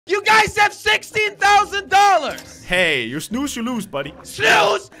You guys have $16,000. Hey, you snooze, you lose, buddy.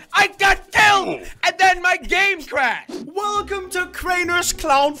 Snooze! I got killed, and then my game crashed. Welcome to Crainer's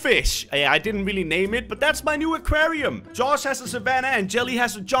Clownfish. I didn't really name it, but that's my new aquarium. Josh has a savannah and Jelly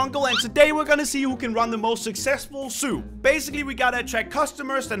has a jungle, and today we're gonna see who can run the most successful zoo. Basically, we gotta attract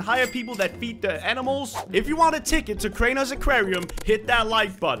customers, then hire people that feed the animals. If you want a ticket to Crainer's Aquarium, hit that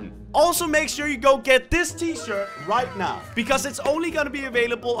like button. Also, make sure you go get this t-shirt right now, because it's only gonna be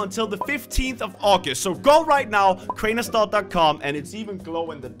available until the 15th of August. So go right now, crainerstore.com, and it's even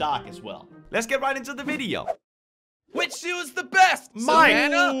glow in the dark as well. Let's get right into the video. Which zoo is the best?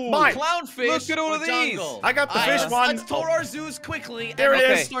 Mine. Savannah, Mine. Clownfish, Look at all of these. jungle? I got the fish one. Let's tour our zoos quickly There and it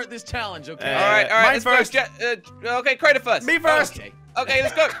let's is. start this challenge, okay? All right, Mine let's first. go. Okay, Crainer first. Me first. Okay,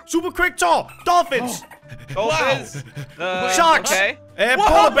 let's go. Super quick tour. Dolphins. Dolphins. Sharks. Okay.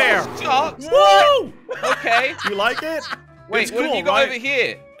 Polar bear. Sharks. Woo! Okay. You like it? Wait, It's what have cool, you got right? over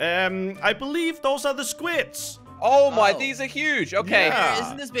here? I believe those are the squids. Oh my, Oh. these are huge. Okay. Yeah.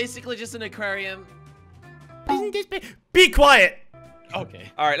 Isn't this basically just an aquarium? Isn't this Be quiet.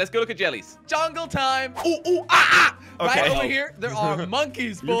 Okay. All right, let's go look at jellies. Jungle time. Ooh, ah. Okay. Right over here, there are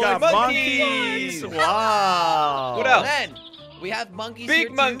monkeys, boys. You got monkeys. monkeys. Wow. What else? Then, we have monkeys here, Big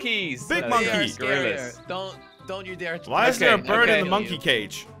too. monkeys. Big They are monkeys. Gorillas. scarier. Don't you dare. Why is there a Okay, bird in okay. the monkey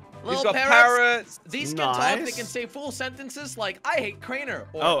cage? We've Little got parrots. parrots. These can talk. They Nice. can say full sentences like "I hate Crainer"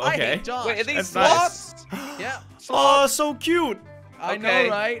 or Oh, "I okay. hate Josh." Wait, are these That's sloths? Yeah. Oh, so cute. I Okay. know,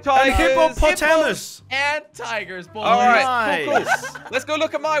 right? And Tigers. hippopotamus. And tigers, boys. All right, Nice. cool. Let's go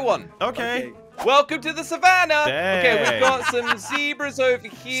look at my one. Okay. Welcome to the savannah. Dang. Okay, we've got some zebras over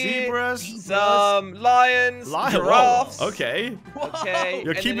here. Zebras. Some lions. Lion. Giraffes. Whoa. Okay. Okay.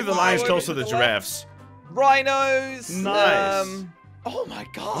 You're and keeping then the if lions I close go to the the left, giraffes. Rhinos. Nice. Oh my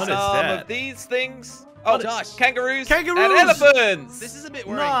God. What is Some that? of these things. Oh, Josh. kangaroos. Kangaroos. And elephants. This is a bit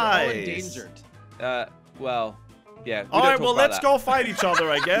worrying. They're all Nice. endangered. Well, yeah. All right, well, let's go fight each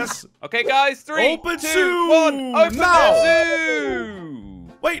other, I guess. Okay, guys. 3, Open 2, zoo 1. Open now. the zoo.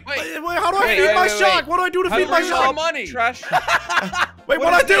 Wait, Wait. how do I Wait, feed wait, my wait, shark? wait. What do I do to How feed do my you shark? lock money? Trash. Wait, What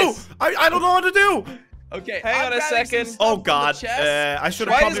what is I do? this? I don't know what to do. Okay. Hang I'm on a grabbing some second. stuff Oh from the God, chest. I should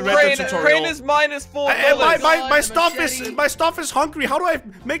have Why probably is read the tutorial. Crainer's minus $4? My The stuff machete. is hungry. How do I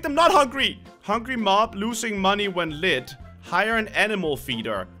make them not hungry? Hungry mob losing money when lit. Hire an animal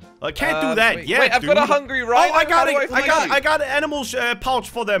feeder. I can't do that wait, yet, Wait, I've dude. got a hungry rhino. Oh, I got How do it. find you? I got an animal pouch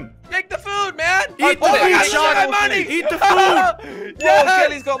for them. Take the food, man. Eat the oh, food, yeah, shark. yeah, money. Eat the food. Whoa,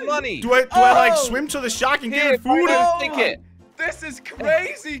 Jelly's got money. Do I like Oh. swim to the shark and Here, give it food? Crainer's ticket. This is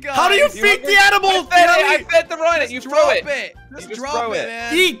crazy, guys. How do you feed the animal? I fed the rhino. You throw Drop it. it. Just Just throw drop it. it,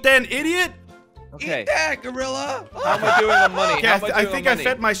 man. Eat then, idiot. Okay. Eat that, gorilla. How am I doing on money? Okay, How am I doing think on I money?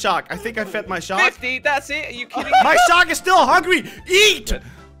 fed my shark. I think I fed my shark. 50. That's it. Are you kidding me? My shark is still hungry. Eat.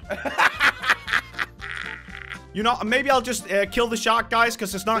 You know, maybe I'll just kill the shark, guys,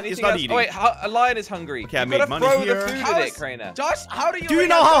 because it's not Anything else? eating. Oh, wait, a lion is hungry. Okay, I You've made gotta money throw here. the food How at it, is- Crainer. Josh, how do you? Do you already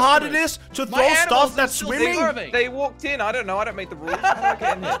know have how hard it customers? is to My throw animals stuff are that's still swimming? starving. They walked in. I don't know. I don't make the rules. How do I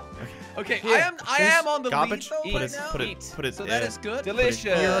get in here? Okay, Here, I am on the garbage. lead though Put right it- now. put it- put it, So that is good.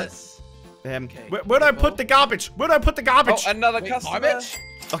 Delicious. Where'd I put the garbage? Where'd I put the Oh, garbage? another Wait, customer. garbage?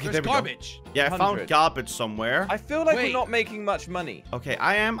 Okay, There's there we go. garbage. Yeah, I found 100. garbage somewhere. I feel like Wait. we're not making much money. Okay,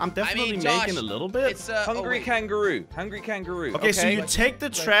 I'm definitely Josh, making a little bit. It's Hungry wait. kangaroo. Hungry kangaroo. Okay, so you take the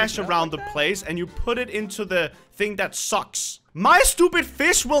trash around the place and you put it into the thing that sucks. My stupid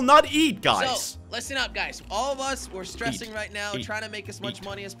fish will not eat, guys. So, listen up, guys. All of us, we're stressing Eat. right now, Eat. trying to make as much Eat.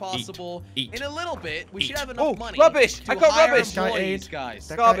 money as possible. Eat. In a little bit, we should Eat. have enough Oh, money. rubbish. To I got hire rubbish. Guy employees, ate. guys.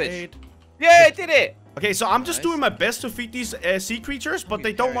 That Garbage. guy ate. Yeah, I did it. Okay, so I'm just Nice. doing my best to feed these sea creatures, but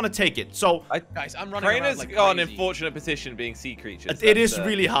they don't Okay. want to take it. So Guys, I'm running around Crainer's like got an crazy. unfortunate position being sea creatures. it is That's,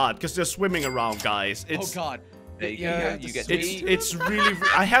 really hard because they're swimming around, guys. Oh It's God. There you Yeah, go. have to You get swim. to eat. it's really.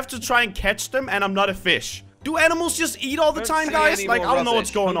 I have to try and catch them, and I'm not a fish. Do animals just eat all the Don't time, say guys? any Like, more I don't know rubbish.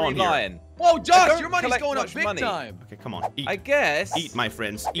 what's going on Hungry here. lion. Whoa, I Josh, don't your money's collect going up much big money. time. Okay, come on, eat. I guess. Eat, my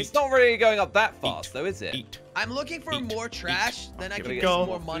friends. Eat. It's not really going up that fast, though, is it? Eat. I'm looking for Eat. more trash, then I Here can we get go. some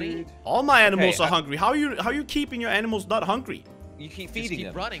more money. All my animals Okay, are hungry. How are you keeping your animals not hungry? You keep Just feeding keep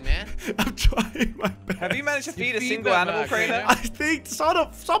them. running, man. I'm trying my best. Have you managed to feed a feed single them, animal, Crainer? Crainer? I think some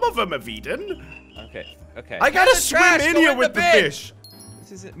of them have eaten. Okay. Okay. I gotta the swim trash, in go here in with the the bin. fish.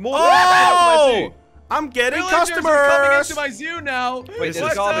 This is it. More Oh! I'm getting Villagers are coming customers. into my zoo now. Wait, This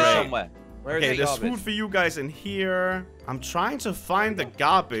there's is garbage great. somewhere. Where is Okay, the there's garbage? food for you guys in here. I'm trying to find the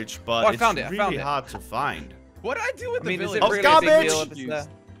garbage, but Oh, I it's found it, I really found it. hard to find. What do I do with I mean, the is village? it Oh, really a garbage. big deal if it's there?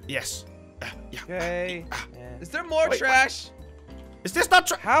 Yes. Yeah. Okay. Yeah. Is there more Wait, trash? Is this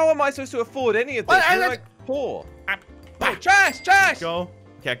not How am I supposed to afford any of this? Well, You're like poor. Oh, trash, trash. Go.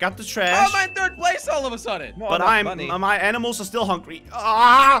 Okay, I got the trash. How am I in third place all of a sudden? Not But enough money. my animals are still hungry.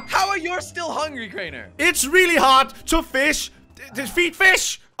 Ah! How are you still hungry, Crainer? It's really hard to fish, to feed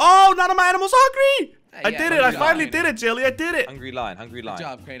fish. Oh, none of my animals are hungry. I yeah, did it. I hungry finally lion. did it, Jelly. I did it. Hungry line, hungry line. Good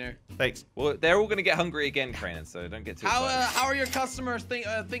job, Crainer. Thanks. Well, they're all gonna get hungry again, Crainer, so don't get too excited. How are your customers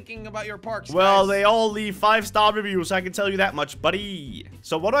thinking about your parks, Well, guys? they all leave 5-star reviews. I can tell you that much, buddy.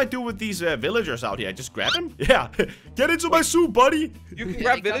 So what do I do with these villagers out here? I just grab them? Yeah. Get into my zoo, buddy. You can They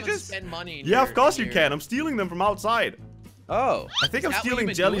grab come and villagers? spend money in Yeah, your- of course in you your- can. I'm stealing them from outside. Oh. I think I'm that what stealing you've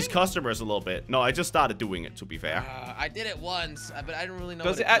been Jelly's doing? customers a little bit. No, I just started doing it, to be fair. I did it once, but I don't really know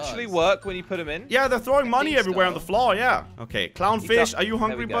Does what it actually does. work when you put them in? Yeah, they're throwing money think everywhere on so. the floor, yeah. Okay, Clownfish, up. are you There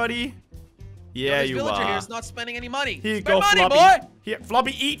hungry, we go. buddy? Yeah, This you villager here are. is not spending any money. Here you Spend go, money, Floppy. boy! Here,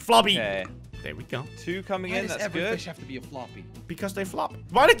 Floppy, eat, Floppy. Okay. There we go. 2 coming Why in, does that's every good. fish have to be a floppy? Because they flop.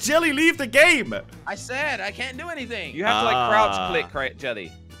 Why did Jelly leave the game? I said I can't do anything. You have to like crouch click,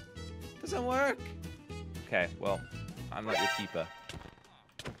 Jelly. Doesn't work. Okay, well, I'm not your keeper.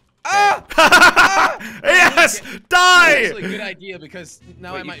 Ah! Yes! Actually, Die! a good idea because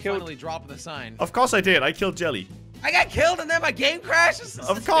now Wait, I you might killed- finally drop the sign. Of course I did. I killed Jelly. I got killed and then my game crashes.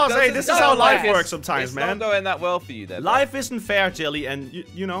 Of course, hey, this is doesn't how sound life like works sometimes, It's man. not going that well for you there. Life isn't fair, Jelly, and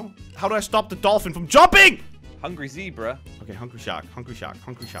you know, how do I stop the dolphin from jumping? Hungry zebra. Okay, hungry shark, hungry shark,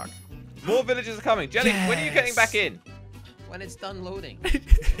 hungry shark. More villagers are coming. Jelly, when are you getting back in? When it's done loading.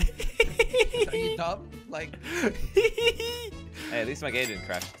 Are you dumb? Like, Hey, at least my game didn't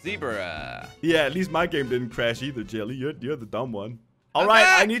crash. Zebra. Yeah, at least my game didn't crash either, Jelly. You're the dumb one. All I'm right,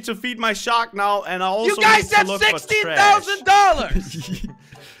 back. I need to feed my shark now, and I also you guys need to have look for $16,000.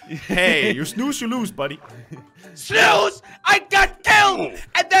 Hey, you snooze, you lose, buddy. Snooze! I got killed,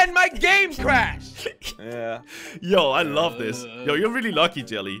 and then my game crashed. Yeah. Yo, I love this. Yo, you're really lucky,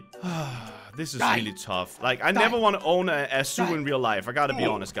 Jelly. This is Die. really tough. Like, I Die. never want to own a zoo Die. in real life. I gotta be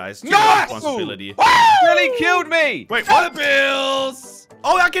honest, guys. It's No! a responsibility. Jelly killed me. Wait, For the what? bills.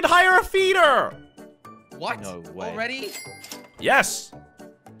 Oh, I can hire a feeder. What? No way. Already? Yes.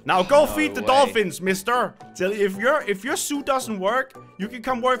 Now go No feed the way. dolphins, mister. Jelly, if your zoo doesn't work, you can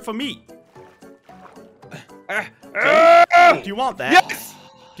come work for me. Do you want that? Yes.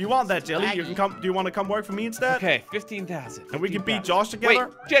 Do you want that, Jelly? You can come. Do you want to come work for me instead? Okay, 15,000. And we can beat 15,000. Josh together?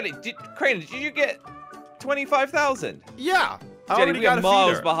 Wait, Jelly, Crainer, did you get 25,000? Yeah. I Jelly, already we got are a miles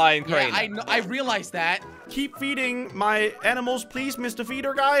feeder. behind Yeah, Crainer. I know. I realized that. Keep feeding my animals, please, Mr.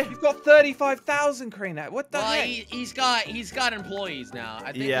 Feeder Guy. You've got 35,000, Crainer. What the Well, heck? he's got employees now.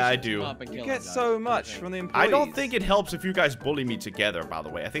 I think we Yeah, I should team do. up and You kill get him, so guys. much from the employees. I don't think it helps if you guys bully me together, by the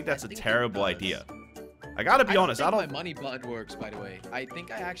way. I think that's a think it terrible does. idea. I gotta be honest, think I my don't... money button works, by the way. I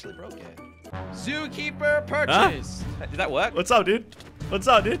think I actually broke it. Zookeeper purchase. Did that work? What's up, dude? What's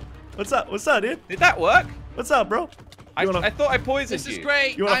up, dude? What's up? What's up, dude? Did that work? What's up, bro? I You wanna- thought I poisoned This you. is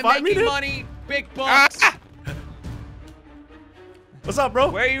great. You wanna I'm fight me, making dude? money. Big bucks. Ah! What's up, bro?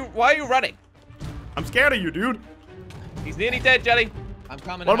 Why are you running? I'm scared of you, dude. He's nearly dead, Jelly. I'm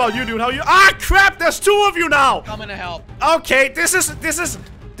coming. What to about help. you, dude? How you? Ah, crap! There's 2 of you now. Coming to help. Okay, this is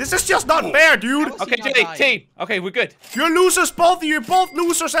just not fair, dude. How is Okay, he not Jelly, dying? team. Okay, we're good. You're losers, both of you. You're both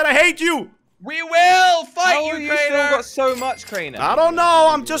losers, and I hate you. We will fight How you, you still Crainer. got so much, Crainer? I don't know.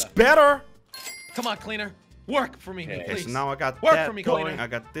 I'm just better. Come on, Cleaner. Work for me, Okay, Okay, please. so now I got Work that for me, going. Cleaner. I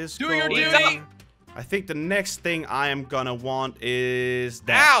got this Do going. your Eat duty. up. I think the next thing I am gonna want is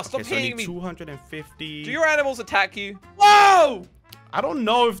that. Ow, stop okay, so I hitting need me. 250. Do your animals attack you? Whoa! I don't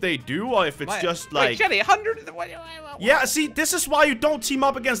know if they do or if it's just like. Wait, Jelly, 100. Yeah, see, this is why you don't team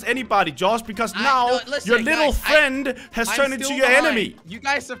up against anybody, Josh, because now no, listen, your little guys, friend has I'm turned into still your behind. enemy. You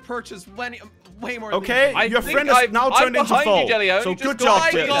guys have purchased way more. Okay, I your think friend has now I'm turned into behind you, foe. Jelly, I So only good just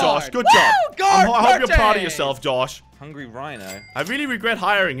job, got my guard. Josh. Good Woo! job. Guard I hope you're proud of party! yourself, Josh. Hungry Rhino. I really regret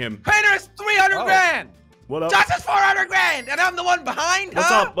hiring him. Crainer is 300 Oh. grand. What up? Josh is 400 grand, and I'm the one behind. What's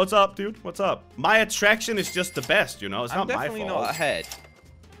huh? up? What's up, dude? What's up? My attraction is just the best, you know? It's I'm not my definitely fault. not ahead.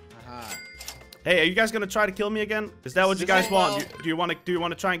 Uh-huh. Hey, are you guys gonna try to kill me again? Is that what you guys Well- want? Do you want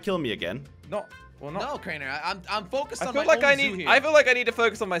to try and kill me again? Not. Well, not. No, Crainer. I'm focused I on feel my like own I zoo need. here. I feel like I need to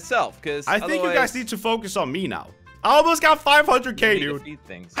focus on myself because I think you guys need to focus on me now. I almost got 500k, dude. Feed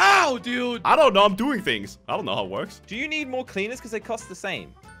things. How, dude? I don't know. I'm doing things. I don't know how it works. Do you need more cleaners because they cost the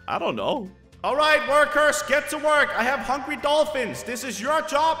same? I don't know. All right, workers, get to work. I have hungry dolphins. This is your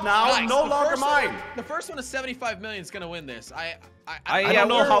job now, Guys, no the longer first one- mine. The first one is 75 million is gonna win this. I I Yeah, don't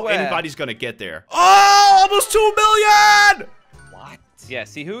know we're how aware. anybody's gonna get there. Oh, almost 2 million! What? Yeah.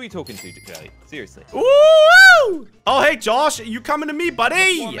 See, who are you talking to, Jelly? Seriously. Woo! Oh, hey, Josh, you coming to me,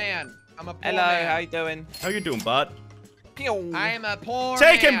 buddy? Poor man. I'm a poor Hello. man. How you doing? How you doing, bud? Pew. I am a poor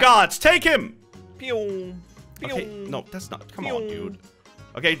Take man. him, gods, take him. Pew. Pew. Okay, no, that's not. Come on, dude.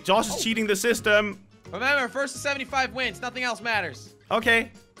 Okay, Josh is cheating the system. Remember, first to 75 wins. Nothing else matters.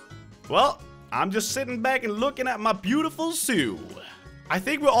 Okay. Well, I'm just sitting back and looking at my beautiful Sue. I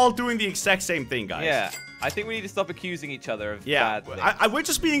think we're all doing the exact same thing, guys. Yeah. I think we need to stop accusing each other of bad things. We're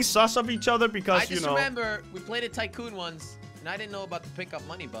just being sus of each other because, I just remember we played at Tycoon once, and I didn't know about the pick up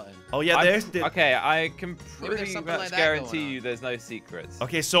money button. Oh, yeah, there's the... Okay, I can pretty like much guarantee you there's no secrets.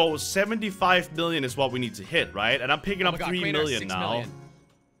 Okay, so 75 million is what we need to hit, right? And I'm picking up 3 million now.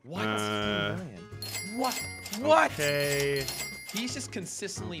 What? What? What? Okay. He's just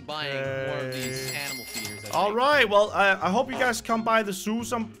consistently buying more of these animal feeders. All right, well, I hope you guys come by the zoo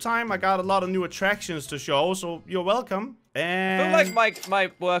sometime. I got a lot of new attractions to show, so you're welcome. And I feel like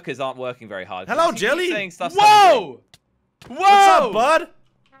my workers aren't working very hard. Hello, Jelly. Whoa! Whoa! What's up, bud?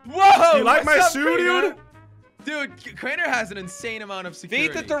 Whoa! You like my suit, Crainer? Dude, Crainer has an insane amount of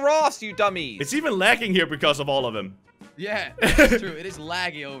security. Feed the Taras, you dummies. It's even lagging here because of all of them. Yeah, it's true. It is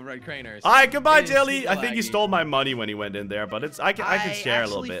laggy over at Crainer's. All right, goodbye, Jelly. I think he stole my money when he went in there, but I can share a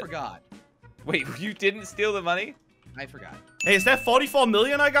little bit. I forgot. Wait, you didn't steal the money? I forgot. Hey, is that 44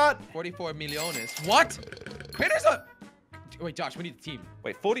 million I got? 44 millones. What? Crainer's a... Wait, Josh, we need the team.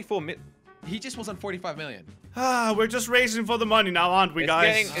 Wait, 44 million? He just was on 45 million. We're just racing for the money now, aren't we,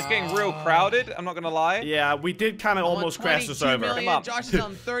 guys? It's getting real crowded, I'm not gonna lie. Yeah, we did kind of almost crash the server. Come on. Josh is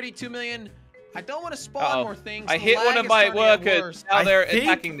on 32 million. I don't want to spawn more things. I hit one of my workers. Now they're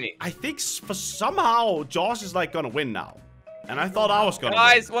attacking me. I think for somehow Josh is like gonna win now. And I thought I was gonna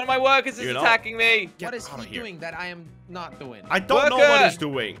win. One of my workers is attacking me. What is he doing that I am not doing? I don't know what he's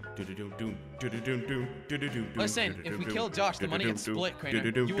doing. Listen, if we kill Josh, the money gets split, Crainer.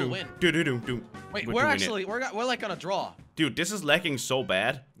 You will win. Wait, we're like on a draw. Dude, this is lagging so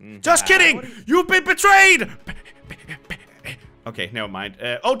bad. Just kidding! You've been betrayed! Okay, never mind.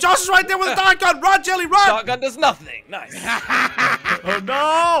 Oh, Josh is right there with a dart gun! Run, Jelly, run! Dart gun does nothing. Nice. Oh,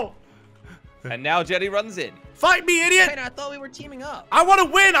 no! And now Jelly runs in. Fight me, idiot! Crainer, I thought we were teaming up. I want to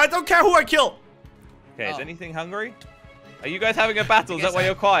win! I don't care who I kill! Okay, is anything hungry? Are you guys having a battle? Is that why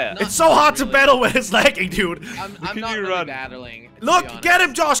you're quiet? It's so hard to battle when it's lagging, dude. I'm not really battling. Look, get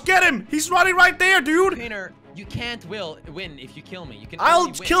him, Josh, get him! He's running right there, dude! Crainer, you can't win if you kill me. You can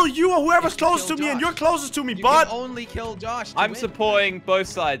I'll kill you or whoever's close to me, and you're closest to me, bud. You can only kill Josh. I'm supporting both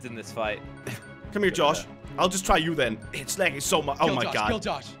sides in this fight. Come here, Josh. I'll just try you then. It's lagging so much. Oh my god. Kill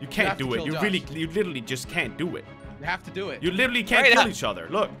Josh. You can't do it. You literally just can't do it. You have to do it. You literally can't kill each other.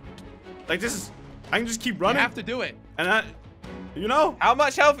 Look. Like this is... I can just keep running. You have to do it. And you know? How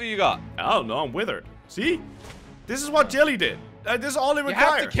much health have you got? I don't know. I'm withered. See? This is what Jelly did. This is all it requires. You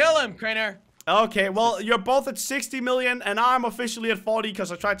have to kill him, Crainer. Okay, well, you're both at 60 million, and I'm officially at 40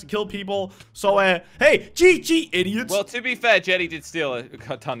 because I tried to kill people. So, hey, GG, idiots. Well, to be fair, Jelly did steal a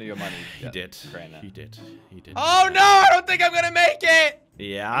ton of your money. He did. He did. Oh, no, I don't think I'm going to make it.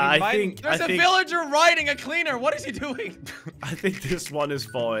 Yeah, I think... There's a villager riding a cleaner. What is he doing? I think this one is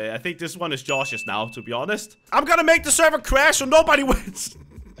for... I think this one is Josh's now, to be honest. I'm going to make the server crash so nobody wins.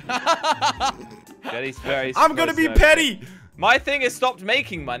 Jelly's very... I'm going to be petty. My thing has stopped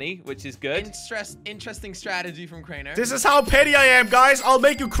making money, which is good. Interesting strategy from Crainer. This is how petty I am, guys. I'll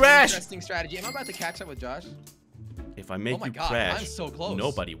make you crash. Interesting strategy. Am I about to catch up with Josh? If I make you crash, I'm so close.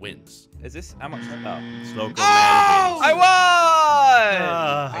 Nobody wins. Is this how much? Oh. Slow go. I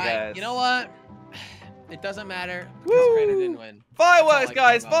won! Alright, you know what? It doesn't matter. Crainer didn't win. Fireworks,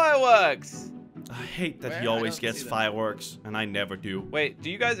 guys! Fireworks! I hate that he always gets fireworks, and I never do. Wait, do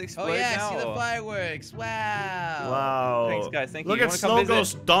you guys explode now? Oh yeah, see the fireworks. Wow. Wow. Thanks, guys. Thank you. Look at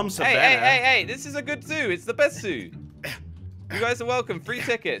Slowgo's dumb Savannah. Hey, this is a good zoo. It's the best zoo. You guys are welcome. Free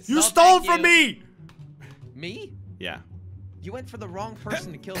tickets. You stole from me! Me? Yeah. You went for the wrong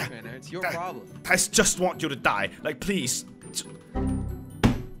person to kill, Crainer. It's your problem. I just want you to die. Like, please.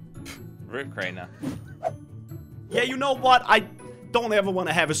 Rip Crainer. Yeah, you know what? I don't ever want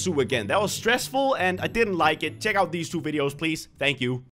to have a zoo again. That was stressful and I didn't like it. Check out these two videos, please. Thank you.